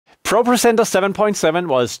ProPresenter 7.7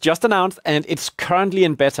 was just announced and it's currently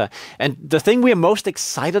in beta. And the thing we are most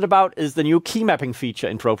excited about is the new key mapping feature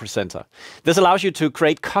in ProPresenter. This allows you to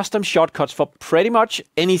create custom shortcuts for pretty much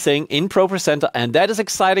anything in ProPresenter, and that is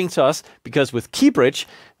exciting to us because with KeyBride,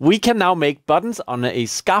 we can now make buttons on a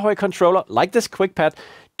SKAARHOJ controller like this Quickpad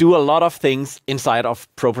do a lot of things inside of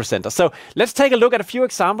ProPresenter. So let's take a look at a few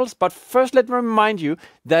examples, but first let me remind you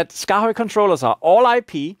that SKAARHOJ controllers are all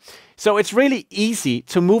IP, so it's really easy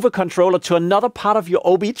to move a controller to another part of your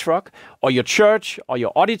OB truck or your church or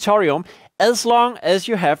your auditorium as long as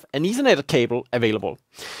you have an Ethernet cable available.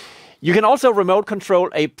 You can also remote control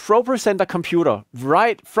a ProPresenter computer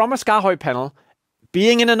right from a SKAARHOJ panel,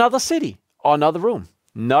 being in another city or another room.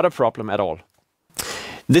 Not a problem at all.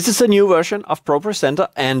 This is a new version of ProPresenter,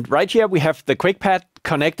 and right here we have the Quickpad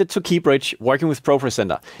connected to KeyBride working with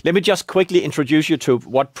ProPresenter. Let me just quickly introduce you to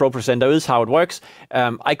what ProPresenter is, how it works.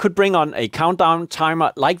 I could bring on a countdown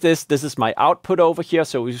timer like this. This is my output over here,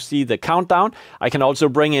 so you see the countdown. I can also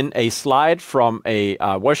bring in a slide from a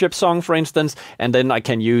worship song, for instance, and then I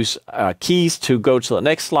can use keys to go to the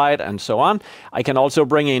next slide and so on. I can also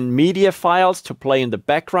bring in media files to play in the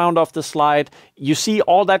background of the slide. You see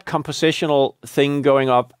all that compositional thing going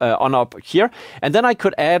up here. And then I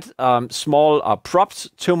could add small props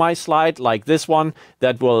to my slide like this one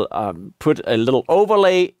that will put a little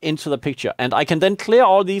overlay into the picture. And I can then clear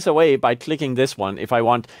all these away by clicking this one if I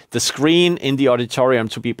want the screen in the auditorium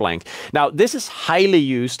to be blank. Now, this is highly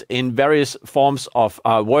used in various forms of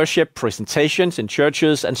worship presentations in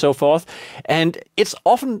churches and so forth. And it's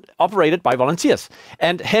often operated by volunteers.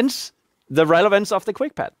 And hence, the relevance of the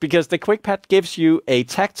Quickpad, because the Quickpad gives you a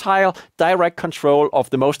tactile, direct control of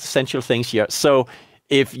the most essential things here. So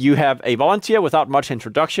if you have a volunteer without much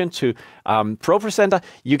introduction to ProPresenter,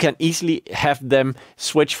 you can easily have them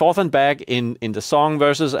switch forth and back in the song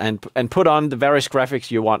verses and put on the various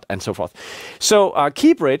graphics you want and so forth. So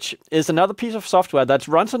KeyBride is another piece of software that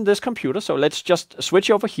runs on this computer. So let's just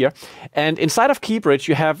switch over here. And inside of KeyBride,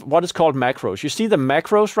 you have what is called macros. You see the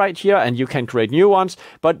macros right here, and you can create new ones.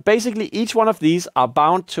 But basically, each one of these are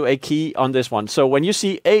bound to a key on this one. So when you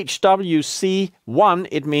see HWC1,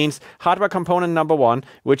 it means hardware component number 1,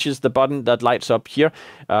 which is the button that lights up here.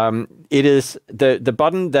 It is the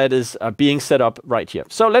button that is being set up right here.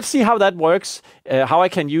 So let's see how that works, how I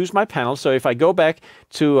can use my panel. So if I go back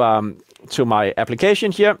to my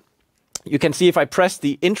application here, you can see if I press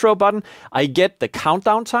the intro button, I get the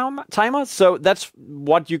countdown timer. So that's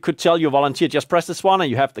what you could tell your volunteer. Just press this one and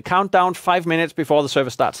you have the countdown 5 minutes before the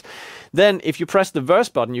service starts. Then if you press the verse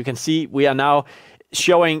button, you can see we are now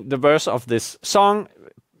showing the verse of this song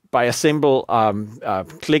by a simple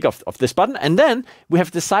click of this button. And then we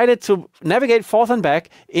have decided to navigate forth and back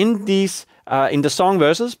in these in the song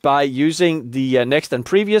verses by using the next and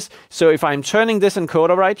previous. So if I'm turning this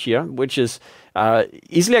encoder right here, which is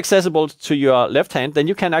easily accessible to your left hand, then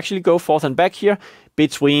you can actually go forth and back here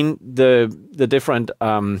between the different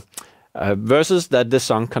verses that this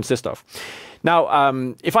song consists of. Now,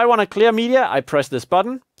 if I want to clear media, I press this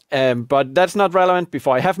button. But that's not relevant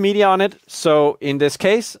before I have media on it. So in this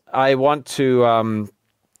case, I want to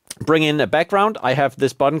bring in a background. I have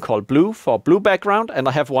this button called blue for blue background, and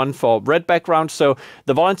I have one for red background. So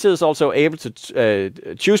the volunteer is also able to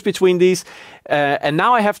choose between these. And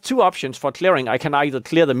now I have two options for clearing. I can either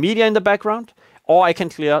clear the media in the background, or I can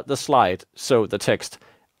clear the slide, so the text.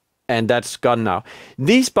 And that's gone now.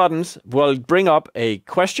 These buttons will bring up a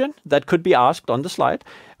question that could be asked on the slide.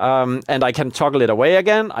 And I can toggle it away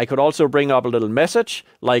again. I could also bring up a little message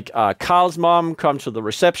like Carl's mom, come to the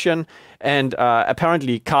reception. And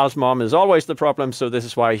apparently Carl's mom is always the problem. So this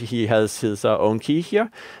is why he has his own key here,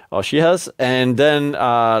 or she has. And then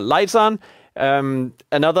lights on.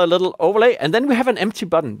 Another little overlay, and then we have an empty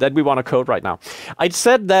button that we want to code right now. I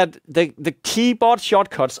said that the keyboard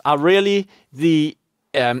shortcuts are really the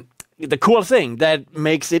cool thing that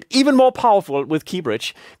makes it even more powerful with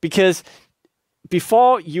KeyBride, because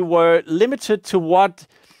before you were limited to what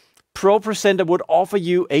ProPresenter would offer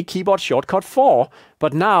you a keyboard shortcut for,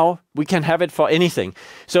 but now we can have it for anything.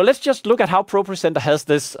 So let's just look at how ProPresenter has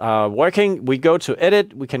this working. We go to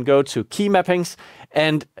edit, we can go to key mappings,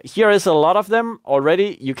 and here is a lot of them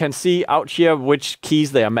already. You can see out here which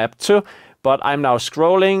keys they are mapped to, but I'm now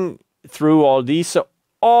scrolling through all these. So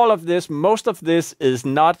all of this, most of this is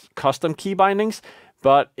not custom key bindings,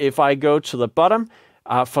 but if I go to the bottom,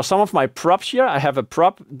 for some of my props here, I have a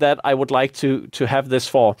prop that I would like to have this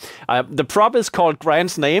for. The prop is called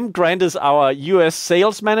Grant's name. Grant is our US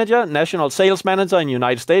sales manager, national sales manager in the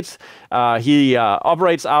United States. He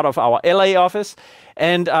operates out of our LA office.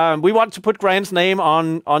 And we want to put Grant's name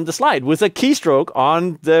on the slide with a keystroke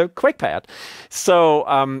on the Quickpad. So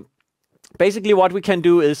basically what we can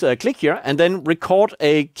do is click here and then record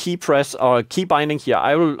a key press or key binding here.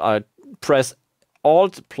 I will press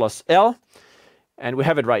Alt plus L, and we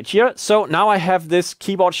have it right here. So now I have this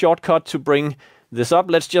keyboard shortcut to bring this up.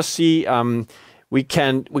 Let's just see. We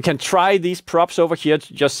can try these props over here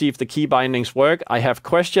to just see if the key bindings work. I have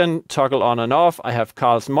question, toggle on and off. I have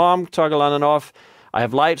Carl's mom, toggle on and off. I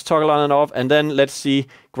have lights, toggle on and off. And then let's see,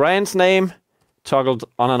 Grant's name, toggled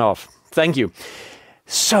on and off. Thank you.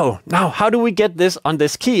 So now how do we get this on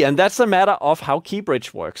this key? And that's a matter of how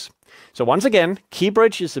KeyBride works. So once again,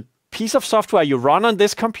 KeyBride is a piece of software you run on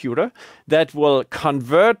this computer that will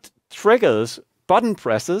convert triggers, button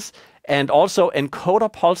presses, and also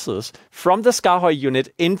encoder pulses from the SKAARHOJ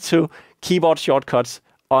unit into keyboard shortcuts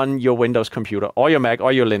on your Windows computer or your Mac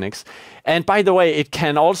or your Linux. And by the way, it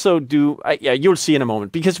can also do, yeah, you'll see in a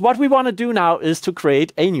moment, because what we want to do now is to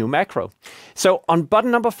create a new macro. So on button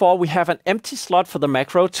number 4, we have an empty slot for the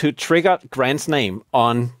macro to trigger Grant's name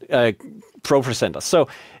on ProPresenter. So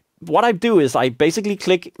what I do is I basically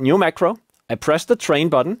click new macro, I press the train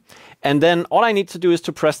button, and then all I need to do is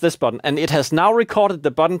to press this button, and it has now recorded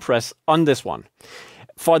the button press on this one.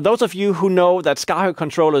 For those of you who know that SKAARHOJ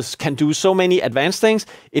controllers can do so many advanced things,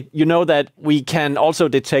 you know that we can also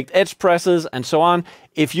detect edge presses and so on.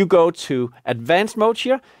 If you go to advanced mode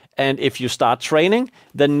here, and if you start training,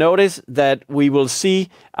 then notice that we will see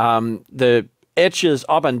the edges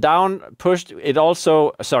up and down pushed. It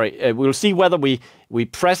also, we'll see whether we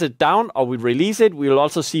press it down or we release it. We'll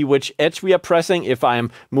also see which edge we are pressing if I'm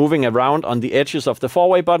moving around on the edges of the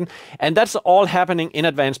 4-way button. And that's all happening in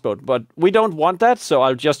advanced mode, but we don't want that. So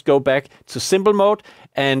I'll just go back to simple mode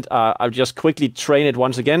and I'll just quickly train it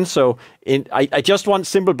once again. So I just want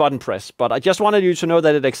simple button press, but I just wanted you to know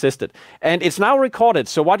that it existed. And it's now recorded.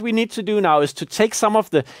 So what we need to do now is to take some of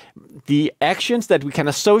the actions that we can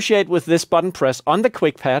associate with this button press on the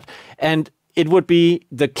Quickpad, and it would be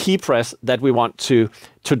the key press that we want to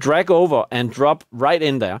drag over and drop right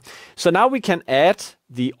in there. So now we can add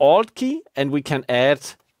the Alt key and we can add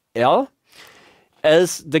L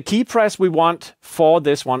as the key press we want for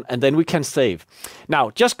this one, and then we can save.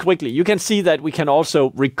 Now, just quickly, you can see that we can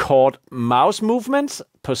also record mouse movements,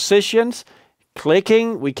 positions,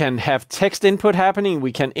 clicking, we can have text input happening,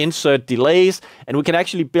 we can insert delays, and we can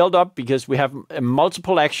actually build up, because we have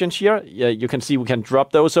multiple actions here. You can see we can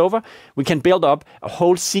drop those over. We can build up a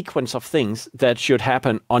whole sequence of things that should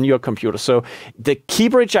happen on your computer. So the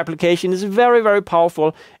KeyBride application is very, very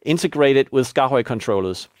powerful, integrated with SKAARHOJ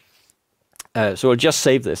controllers. So we'll just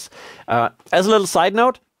save this. As a little side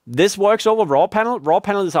note, this works over raw panel. Raw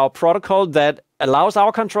panel is our protocol that allows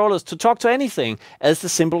our controllers to talk to anything as the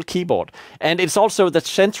simple keyboard. And it's also the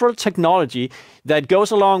central technology that goes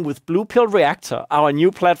along with Blue Pill Reactor, our new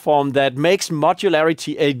platform that makes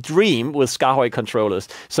modularity a dream with SKAARHOJ controllers.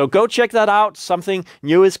 So go check that out. Something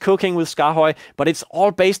new is cooking with SKAARHOJ, but it's all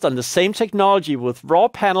based on the same technology with raw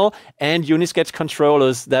panel and Unisketch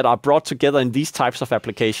controllers that are brought together in these types of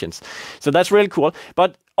applications. So that's really cool.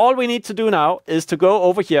 But all we need to do now is to go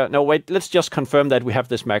over here. No, wait, let's just confirm that we have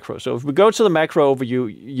this macro. So if we go to the macro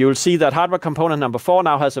overview, you'll see that hardware component number 4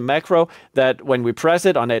 now has a macro that when we press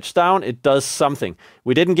it on edge down, it does something.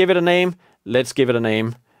 We didn't give it a name. Let's give it a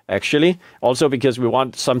name, actually. Also because we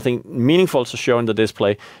want something meaningful to show in the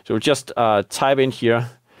display. So we'll just type in here.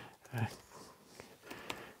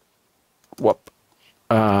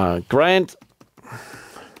 Grant.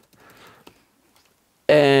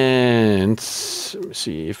 And let me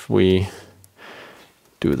see if we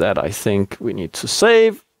do that. I think we need to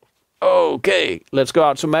save. Okay, let's go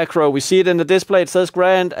out to macro. We see it in the display. It says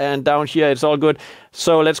Grant, and down here it's all good.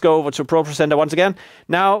 So let's go over to ProPresenter once again.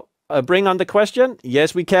 Now, bring on the question.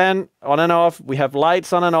 Yes, we can. On and off. We have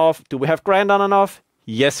lights on and off. Do we have Grant on and off?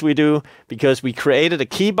 Yes, we do, because we created a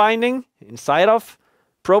key binding inside of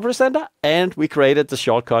ProPresenter, and we created the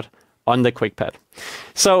shortcut on the Quickpad.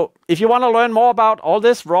 So if you want to learn more about all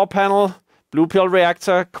this, raw panel, Blue Pill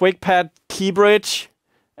Reactor, Quickpad, KeyBride,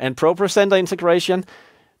 and ProPresenter integration,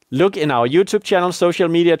 look in our YouTube channel, social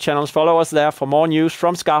media channels, follow us there for more news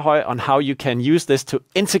from SKAARHOJ on how you can use this to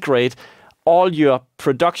integrate all your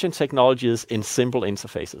production technologies in simple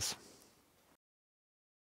interfaces.